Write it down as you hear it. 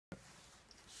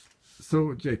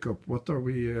So, Jacob, what are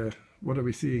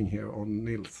we seeing here on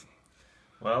Niels?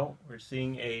 Well, we're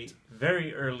seeing a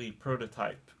very early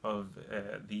prototype of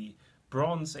the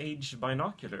Bronze Age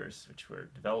Binoculars, which we're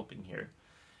developing here.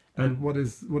 And what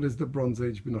is the Bronze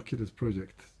Age Binoculars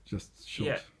project? Just short.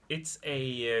 Yeah, it's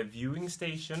a viewing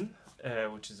station,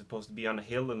 which is supposed to be on a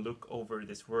hill and look over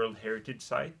this World Heritage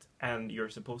Site. And you're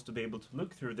supposed to be able to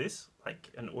look through this, like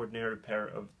an ordinary pair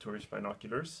of tourist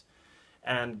binoculars,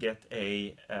 and get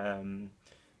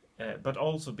but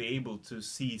also be able to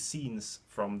see scenes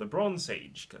from the Bronze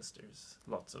Age, because there's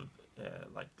lots of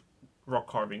like rock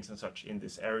carvings and such in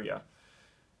this area.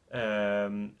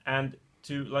 And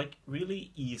to like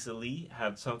really easily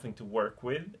have something to work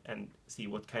with and see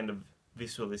what kind of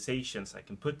visualizations I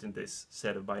can put in this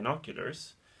set of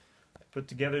binoculars, I put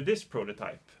together this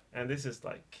prototype. And this is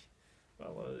like,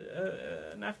 well,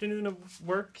 an afternoon of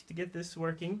work to get this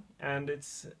working. And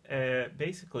it's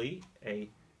basically a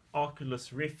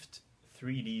Oculus Rift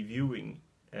 3D viewing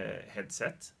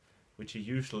headset, which you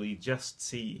usually just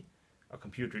see a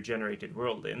computer-generated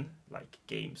world in, like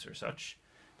games or such.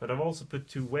 But I've also put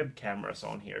two web cameras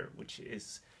on here, which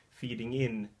is feeding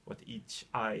in what each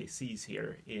eye sees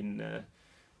here in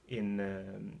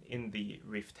the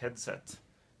Rift headset.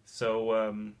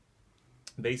 So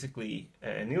basically,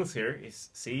 Niels here is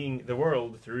seeing the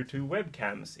world through two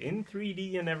webcams in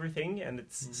 3D and everything, and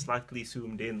it's slightly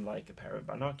zoomed in like a pair of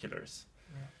binoculars.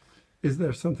 Yeah. Is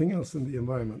there something else in the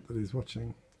environment that he's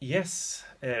watching? Yes,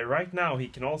 right now he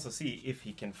can also see, if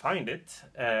he can find it,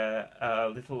 a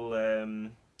little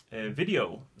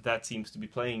video that seems to be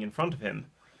playing in front of him.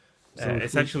 So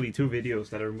it's actually two videos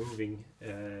that are moving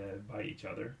by each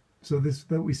other. So this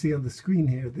that we see on the screen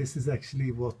here, this is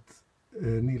actually what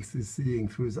Niels is seeing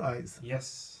through his eyes.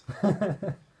 Yes.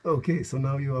 Okay, so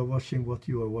now you are watching what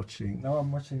you are watching. Now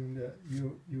I'm watching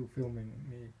you filming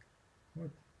me. What?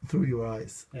 Through your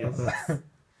eyes. Yes. Oh, that's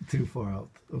too far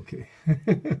out. Okay.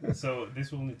 So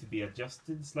this will need to be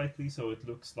adjusted slightly so it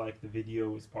looks like the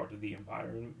video is part of the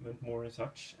environment more and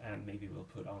such, and maybe we'll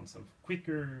put on some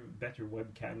quicker, better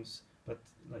webcams. But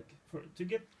like to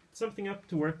get something up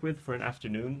to work with for an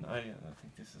afternoon, I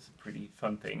think this is a pretty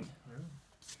fun thing.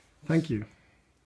 Thank you.